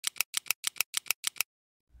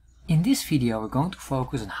In this video, we're going to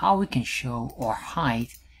focus on how we can show or hide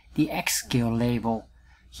the xScale label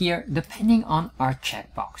here depending on our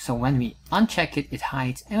checkbox. So when we uncheck it, it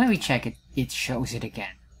hides, and when we check it, it shows it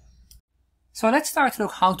again. So let's start to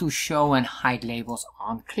look how to show and hide labels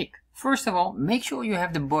on click. First of all, make sure you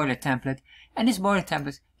have the boiler template, and this boiler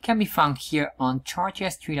template can be found here on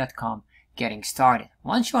chartjs3.com getting started.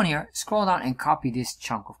 Once shown here, scroll down and copy this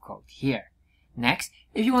chunk of code here. Next,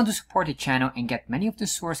 if you want to support the channel and get many of the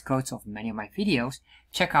source codes of many of my videos,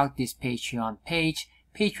 check out this Patreon page,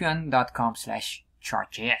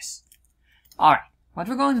 patreon.com/chartjs. Alright, what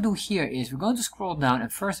we're going to do here is we're going to scroll down,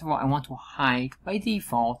 and first of all I want to hide by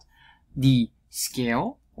default the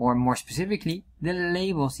scale, or more specifically the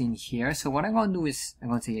labels in here. So what I'm going to do is I'm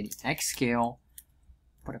going to say the xScale,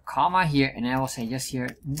 put a comma here, and I will say just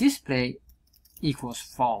here display equals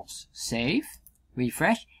false. Save,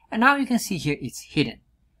 refresh, and now you can see here it's hidden.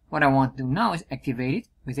 What I want to do now is activate it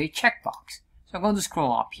with a checkbox. So I'm going to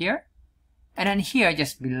scroll up here, and then here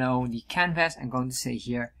just below the canvas I'm going to say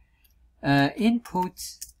here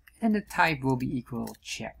input, and the type will be equal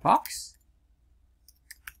checkbox.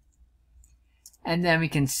 And then we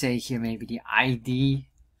can say here maybe the ID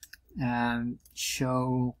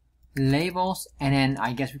show labels, and then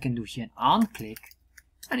I guess we can do here an on click.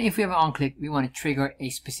 And if we have an on click, we want to trigger a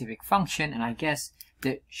specific function, and I guess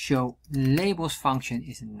the show labels function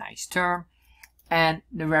is a nice term, and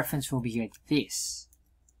the reference will be here this.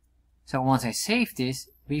 So once I save this,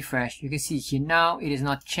 refresh, you can see here now it is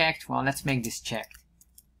not checked. Well, let's make this checked,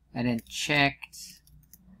 and then checked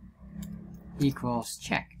equals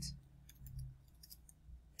checked.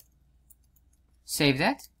 Save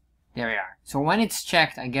that. There we are. So when it's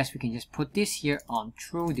checked, I guess we can just put this here on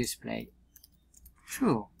true display.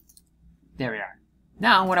 True. There we are.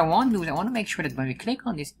 Now what I want to do is I want to make sure that when we click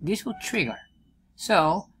on this, this will trigger.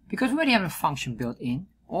 So because we already have a function built in,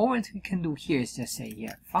 all what we can do here is just say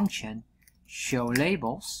here function show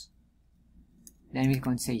labels. Then we're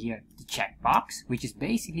going to say here the checkbox, which is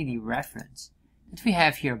basically the reference that we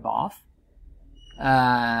have here above.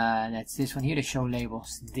 That's this one here, the show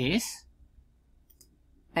labels this.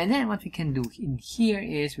 And then what we can do in here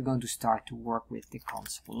is we're going to start to work with the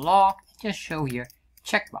console log. Just show here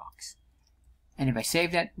checkbox. And if I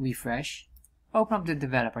save that, refresh, open up the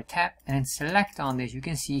developer tab, and then select on this, you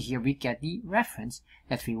can see here we get the reference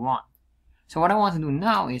that we want. So what I want to do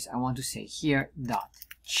now is I want to say here dot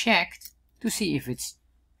checked to see if it's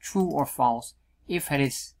true or false, if it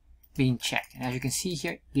is being checked. And as you can see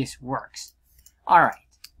here, this works. Alright,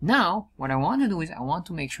 now what I want to do is I want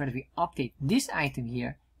to make sure that we update this item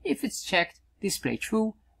here. If it's checked, display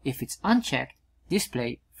true. If it's unchecked,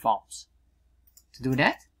 display false. To do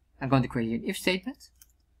that, I'm going to create an if statement.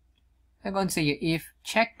 I'm going to say here if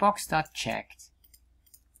checkbox.checked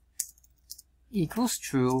equals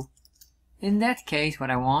true. In that case, what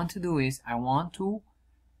I want to do is I want to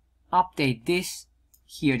update this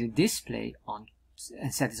here, the display on,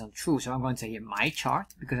 and set this on true. So I'm going to say here my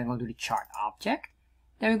chart, because I'm going to do the chart object.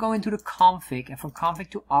 Then we go into the config, and from config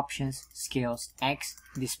to options, scales x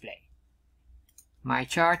display. My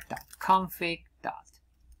chart.config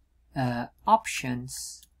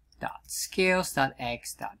options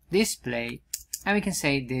scales.x display, and we can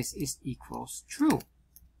say this is equals true.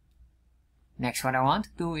 Next, what I want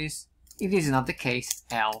to do is, if this is not the case,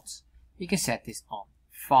 else, you can set this on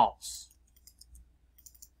false.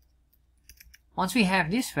 Once we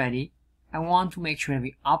have this ready, I want to make sure that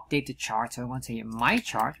we update the chart. So I want to say my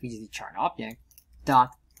chart, which is the chart object,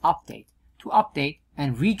 dot update, to update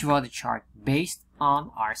and redraw the chart based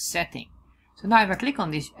on our setting. So now if I click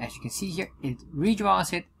on this, as you can see here, it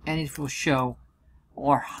redraws it, and it will show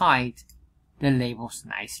or hide the labels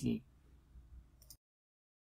nicely.